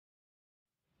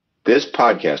This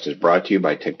podcast is brought to you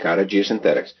by TenCate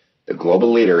Geosynthetics, the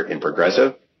global leader in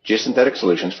progressive geosynthetic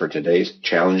solutions for today's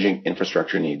challenging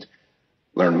infrastructure needs.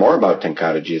 Learn more about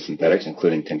TenCate Geosynthetics,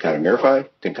 including TenCate Mirify,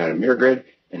 TenCate Miragrid,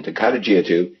 and TenCate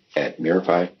Geotube at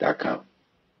mirify.com.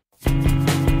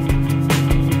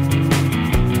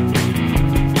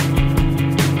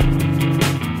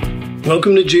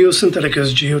 Welcome to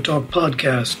Geosynthetica's GeoTalk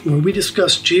podcast, where we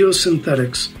discuss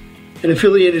geosynthetics and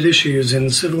affiliated issues in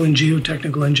civil and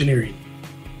geotechnical engineering.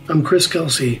 I'm Chris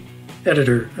Kelsey,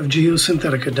 editor of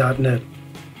geosynthetica.net.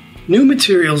 New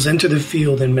materials enter the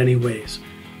field in many ways.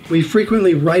 We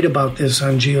frequently write about this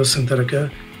on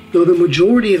Geosynthetica, though the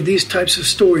majority of these types of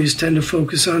stories tend to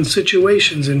focus on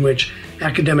situations in which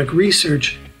academic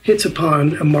research hits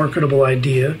upon a marketable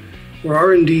idea, where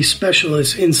R&D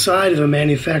specialists inside of a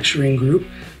manufacturing group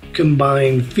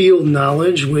combine field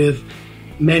knowledge with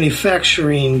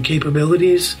manufacturing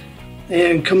capabilities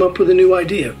and come up with a new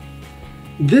idea.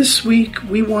 This week,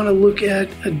 we want to look at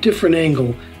a different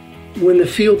angle when the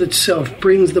field itself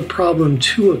brings the problem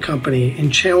to a company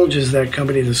and challenges that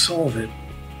company to solve it.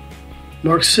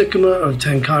 Mark Sikkema of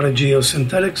TenCate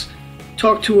Geosynthetics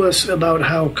talked to us about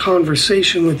how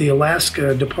conversation with the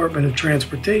Alaska Department of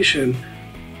Transportation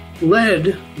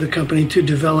led the company to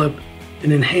develop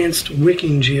an enhanced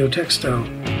wicking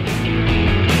geotextile.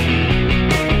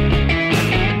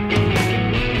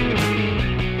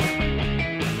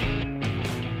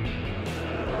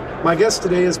 My guest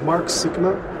today is Mark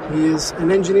Sikkema. He is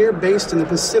an engineer based in the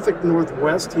Pacific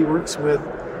Northwest. He works with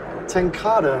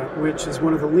TenCate, which is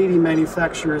one of the leading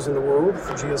manufacturers in the world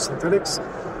for geosynthetics.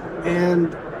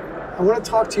 And I want to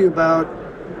talk to you about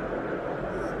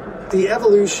the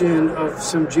evolution of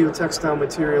some geotextile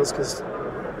materials, because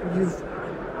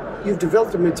you've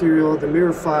developed a material, the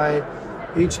Mirify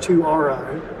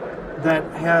H2RI, that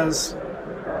has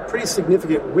pretty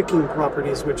significant wicking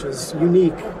properties, which is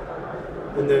unique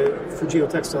for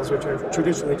geotextiles, which have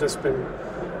traditionally just been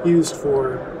used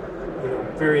for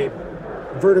very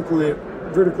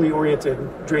vertically oriented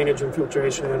drainage and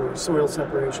filtration or soil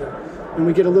separation, and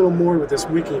we get a little more with this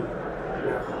wicking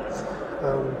now.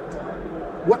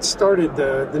 What started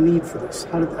the need for this?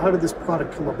 How did this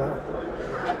product come about?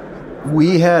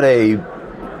 We had a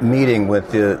meeting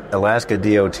with the Alaska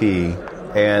DOT,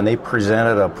 and they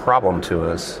presented a problem to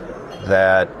us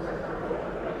that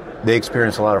they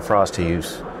experience a lot of frost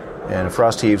heaves. And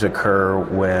frost heaves occur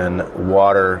when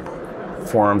water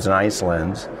forms an ice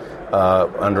lens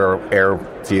under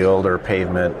airfield or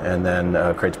pavement and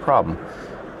then creates a problem.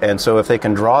 And so if they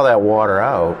can draw that water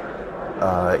out,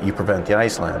 you prevent the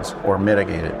ice lens or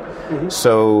mitigate it. Mm-hmm.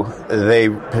 So they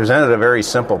presented a very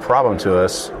simple problem to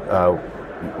us,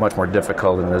 much more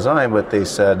difficult in design, but they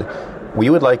said, we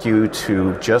would like you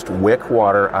to just wick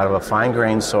water out of a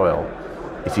fine-grained soil.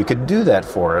 If you could do that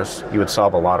for us, you would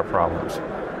solve a lot of problems.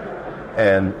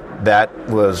 And that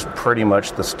was pretty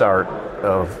much the start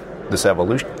of this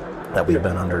evolution that we've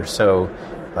been under. So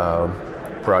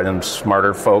brought in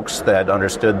smarter folks that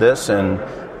understood this and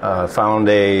found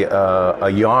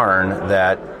a yarn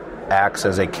that acts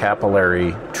as a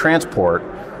capillary transport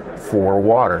for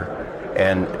water.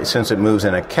 And since it moves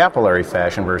in a capillary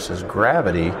fashion versus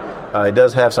gravity, it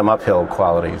does have some uphill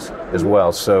qualities as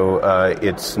well. So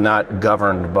it's not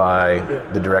governed by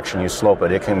the direction you slope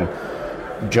it. It can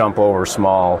jump over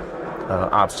small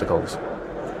obstacles.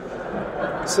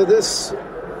 So this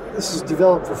is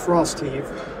developed for frost heave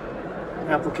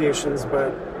applications,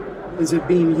 but is it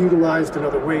being utilized in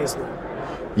other ways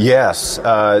now? Yes.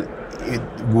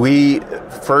 We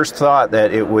first thought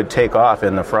that it would take off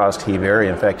in the frost heave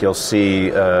area. In fact, you'll see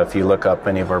if you look up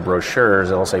any of our brochures,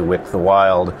 it'll say Wick the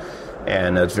Wild,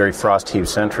 and it's very frost heave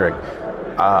centric.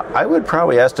 I would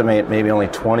probably estimate maybe only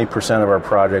 20% of our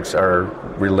projects are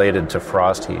related to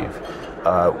frost heave.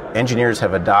 Engineers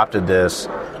have adopted this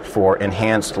for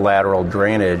enhanced lateral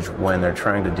drainage when they're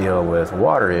trying to deal with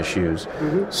water issues.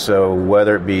 Mm-hmm. So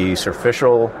whether it be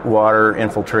superficial water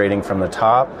infiltrating from the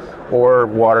top or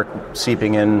water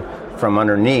seeping in from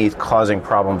underneath causing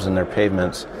problems in their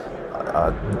pavements,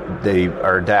 they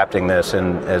are adapting this,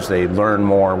 and as they learn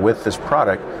more with this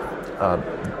product,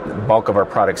 the bulk of our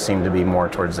products seem to be more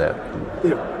towards that,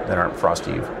 that aren't frost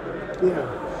heave. Yeah.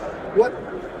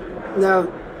 Now,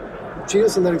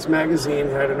 Geosynthetics magazine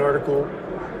had an article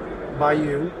by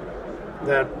you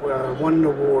that won an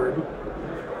award.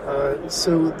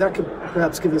 So that could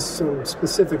perhaps give us some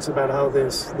specifics about how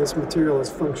this material is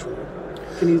functioning.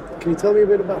 Can you tell me a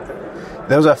bit about that?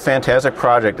 That was a fantastic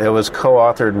project. It was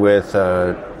co-authored with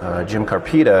Jim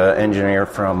Carpita, engineer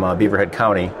from Beaverhead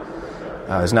County.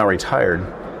 Is now retired.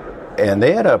 and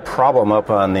they had a problem up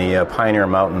on the Pioneer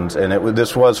Mountains, and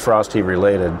this was frost heave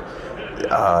related.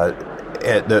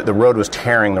 The road was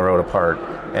tearing the road apart,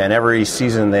 and every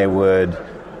season they would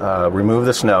remove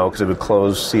the snow because it would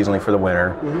close seasonally for the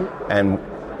winter, and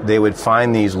they would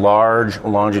find these large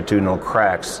longitudinal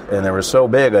cracks, and they were so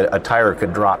big a tire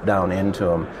could drop down into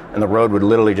them, and the road would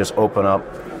literally just open up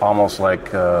almost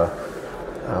like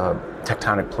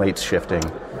tectonic plates shifting.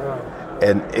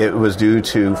 And it was due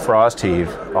to frost heave.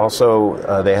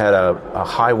 Also, they had a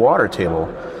high water table.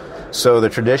 So the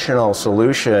traditional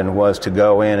solution was to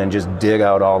go in and just dig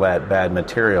out all that bad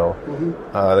material.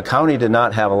 The county did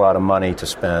not have a lot of money to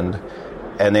spend,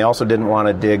 and they also didn't want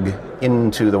to dig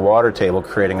into the water table,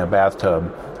 creating a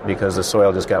bathtub, because the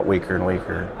soil just got weaker and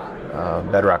weaker.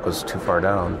 Bedrock was too far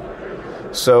down.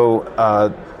 So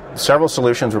several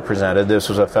solutions were presented. This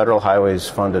was a federal highways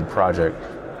funded project.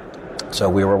 So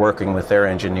we were working with their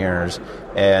engineers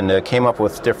and came up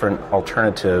with different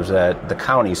alternatives that the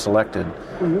county selected.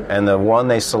 And the one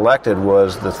they selected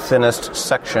was the thinnest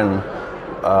section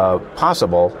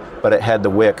possible, but it had the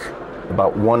wick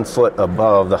about 1 foot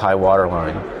above the high water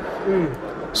line.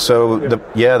 So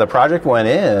the project went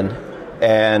in,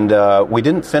 and we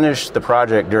didn't finish the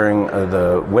project during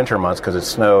the winter months because it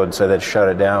snowed, so they'd shut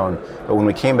it down. But when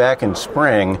we came back in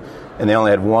spring, and they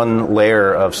only had one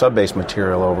layer of subbase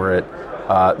material over it,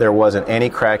 there wasn't any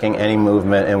cracking, any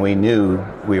movement, and we knew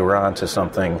we were onto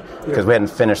something because we hadn't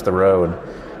finished the road.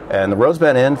 And the road's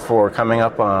been in for coming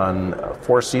up on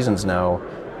 4 seasons now.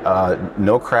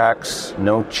 No cracks,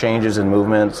 no changes in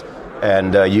movements,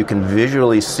 and you can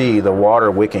visually see the water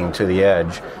wicking to the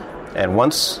edge. And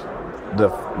once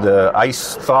the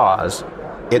ice thaws,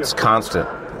 it's constant.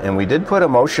 And we did put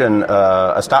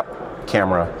a stop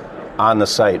camera on the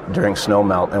site during snow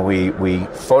melt, and we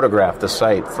photographed the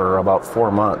site for about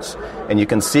 4 months, and you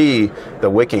can see the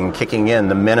wicking kicking in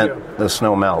the minute the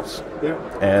snow melts.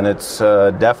 And it's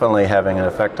definitely having an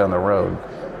effect on the road.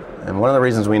 And one of the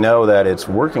reasons we know that it's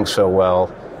working so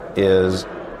well is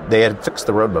they had fixed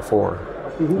the road before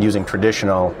using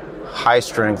traditional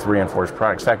high-strength reinforced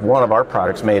products. In fact, one of our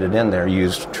products made it in there,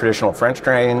 used traditional French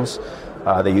drains,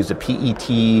 they used a PET,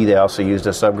 they also used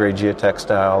a subgrade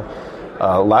geotextile.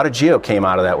 A lot of geo came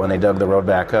out of that when they dug the road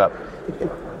back up.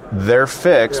 Their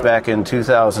fix back in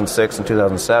 2006 and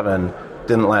 2007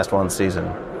 didn't last 1 season.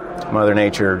 Mother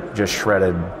Nature just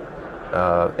shredded.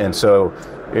 And so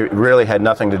it really had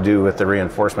nothing to do with the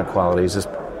reinforcement qualities. This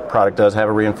product does have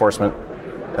a reinforcement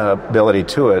ability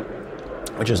to it,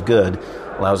 which is good.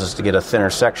 Allows us to get a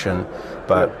thinner section,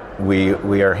 but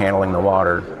we are handling the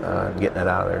water and getting it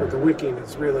out of there. But the wicking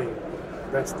is really,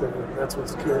 that's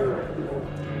what's killing it.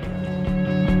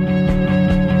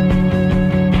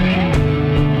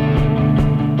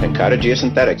 TenCate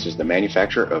Geosynthetics is the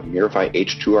manufacturer of Murify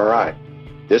H2RI.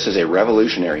 This is a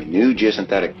revolutionary new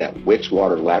geosynthetic that wicks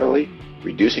water laterally,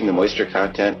 reducing the moisture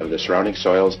content of the surrounding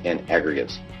soils and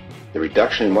aggregates. The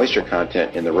reduction in moisture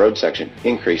content in the road section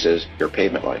increases your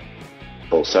pavement life.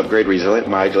 Both subgrade resilient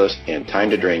modulus and time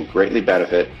to drain greatly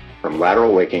benefit from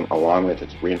lateral wicking along with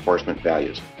its reinforcement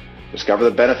values. Discover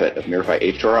the benefit of Murify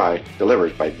H2RI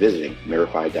delivered by visiting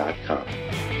Murify.com.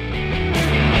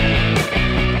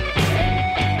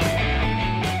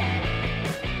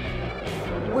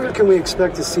 Where can we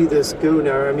expect to see this go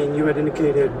now? I mean, you had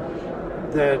indicated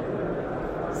that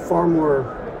far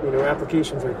more,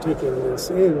 applications are taking this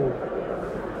in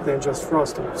than just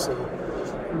frost heave. So,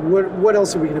 what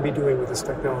else are we going to be doing with this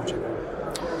technology now?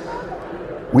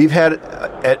 We've had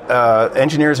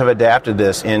engineers have adapted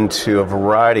this into a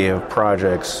variety of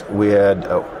projects. We had,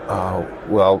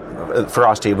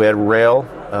 frost heave. We had rail.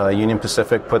 Union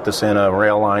Pacific put this in a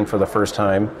rail line for the first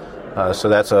time, so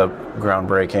that's a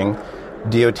groundbreaking.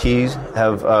 DOTs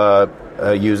have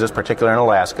used this, particularly in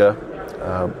Alaska,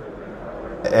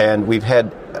 and we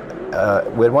had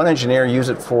one engineer use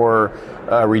it for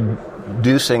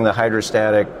reducing the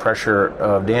hydrostatic pressure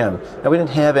of dam. Now, we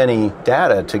didn't have any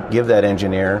data to give that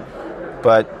engineer,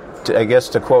 but I guess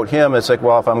to quote him, it's like,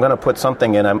 well, if I'm going to put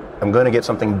something in, I'm going to get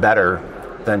something better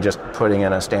than just putting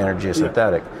in a standard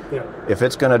geosynthetic. If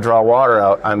it's going to draw water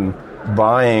out, I'm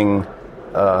buying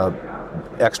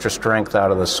extra strength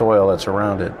out of the soil that's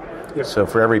around it. So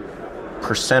for every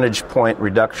percentage point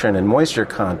reduction in moisture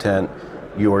content,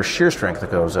 your shear strength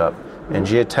goes up. And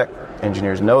geotech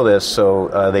engineers know this,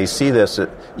 so they see this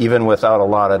even without a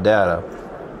lot of data.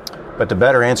 But to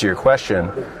better answer your question,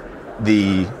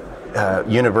 the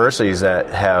universities that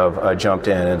have jumped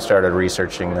in and started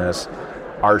researching this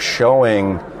are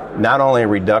showing not only a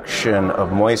reduction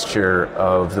of moisture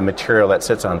of the material that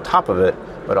sits on top of it,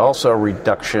 but also a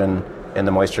reduction in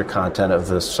the moisture content of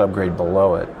the subgrade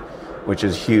below it. which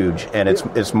is huge. And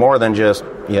it's more than just,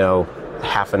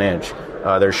 half an inch.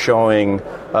 They're showing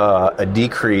a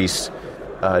decrease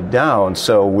down,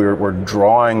 so we're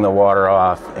drawing the water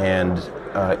off, and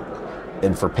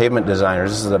for pavement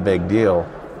designers, this is a big deal,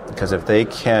 because if they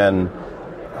can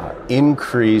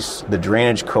increase the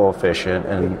drainage coefficient,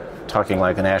 and talking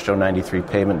like an AASHTO 93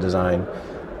 pavement design,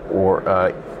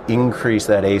 or increase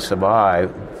that A sub I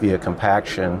via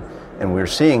compaction, and we're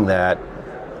seeing that,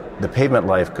 the pavement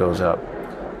life goes up.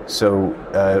 So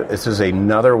this is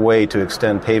another way to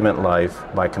extend pavement life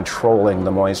by controlling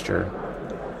the moisture.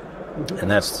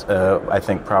 And that's, I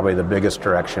think, probably the biggest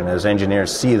direction. As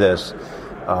engineers see this,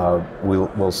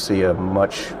 we'll see a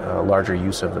much larger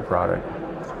use of the product.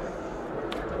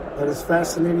 That is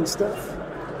fascinating stuff.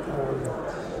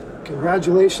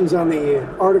 Congratulations on the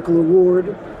article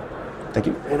award. Thank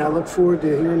you. And I look forward to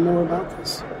hearing more about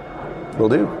this. Will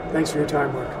do. Thanks for your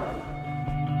time, Mark.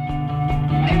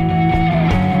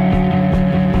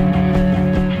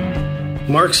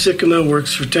 Mark Sikkema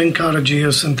works for TenCate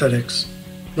Geosynthetics.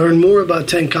 Learn more about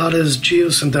TenCate's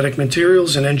geosynthetic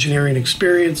materials and engineering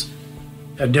experience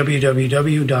at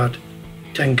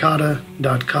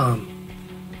www.tencate.com.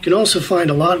 You can also find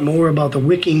a lot more about the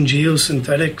wicking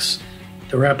geosynthetics,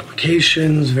 their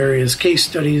applications, various case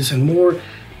studies, and more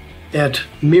at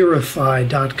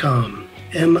mirafi.com.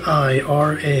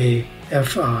 MIRAFI.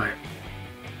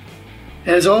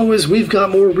 As always, we've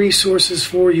got more resources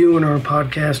for you in our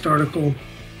podcast article.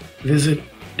 Visit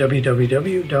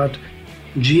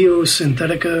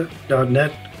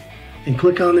www.geosynthetica.net and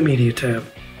click on the Media tab.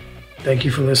 Thank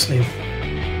you for listening.